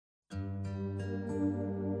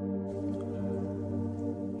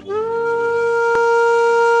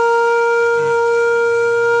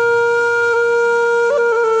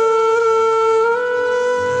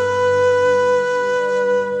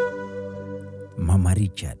Mama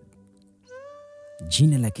Richard.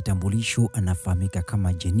 Jina la kitambulisho anafahamika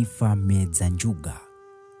kama Jennifer Medzanjuga.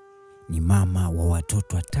 Ni mama wa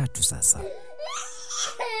watoto 3 sasa.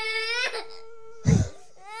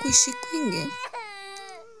 Kuishi kwingi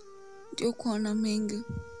ndio kuona mengi,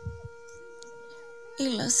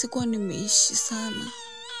 ila sikuwa nimeishi sana,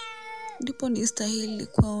 ndipo nistahili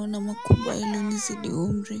kuona makubwa yaliyonizidi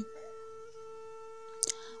umri.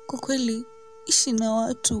 Kwa kweli, ishi na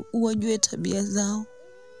watu uwajue tabia zao.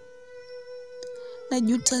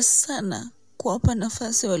 Najuta sana kuwapa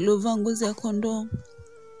nafasi waliovaa ngozi ya kondoo.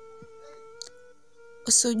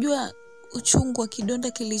 Wasiojua uchungu wa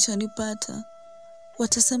kidonda kilichonipata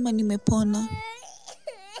watasema nimepona.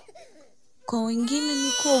 Kwa wengine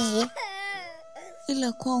ni kovu,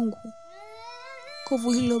 ila kwangu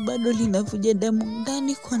kovu hilo bado linavuja damu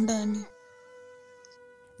ndani kwa ndani.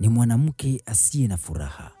 Ni mwanamke asiye na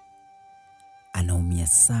furaha. Anaumia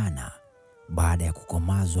sana baada ya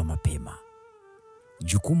kukomazwa mapema.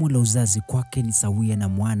 Jukumu la uzazi kwake ni sawia na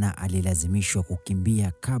mwana alilazimishwa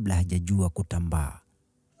kukimbia kabla hajajua kutambaa.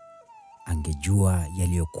 Angejua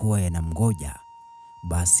yaliyokuwa yanamgoja,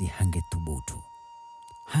 basi hangethubutu.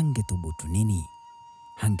 Hangethubutu nini?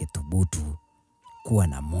 Hangethubutu kuwa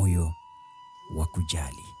na moyo wa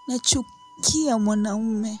kujali. Nachukia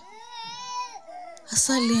mwanaume,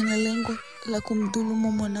 hasa aliye na lengo la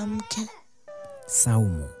kumdhulumu mwanamke.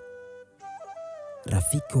 Saumu,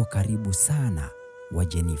 rafiki wa karibu sana wa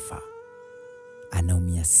Jennifer,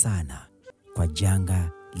 anaumia sana kwa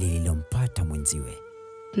janga lililompata mwenziwe.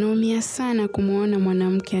 Naumia sana kumuona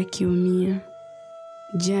mwanamke akiumia.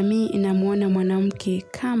 Jamii inamuona mwanamke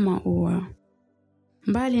kama ua.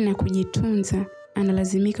 Mbali na kujitunza,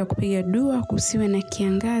 analazimika kupiga dua kusiwe na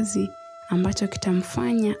kiangazi ambacho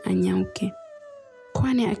kitamfanya anyauke.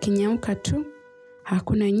 Kwani akinyauka tu,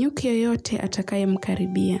 hakuna nyuki yoyote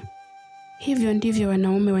atakayemkaribia. Hivyo ndivyo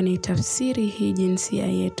wanaume wanaitafsiri hii jinsia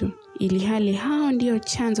yetu, ili hali hao ndio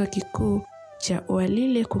chanzo kikuu cha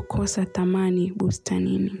walile kukosa thamani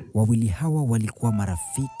bustanini. Wawili hawa walikuwa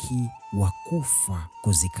marafiki wa kufa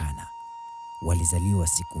kuzikana. Walizaliwa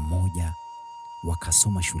siku moja,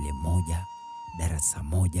 wakasoma shule moja, darasa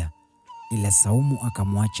moja, ila Saumu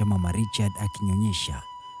akamwacha Mama Richard akinyonyesha,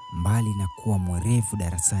 mbali na kuwa mwerevu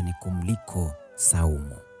darasani kumliko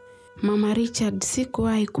Saumu. Mama Richard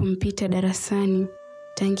sikuwahi kumpita darasani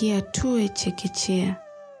tangia tuwe chekechea.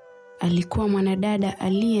 Alikuwa mwanadada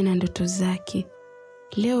aliye na ndoto zake.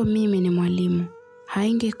 Leo mimi ni mwalimu.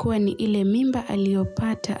 Haingekuwa ni ile mimba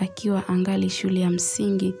aliyopata akiwa angali shule ya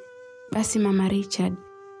msingi, basi Mama Richard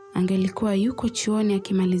angelikuwa yuko chuoni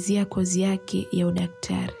akimalizia kozi yake ya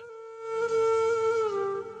udaktari.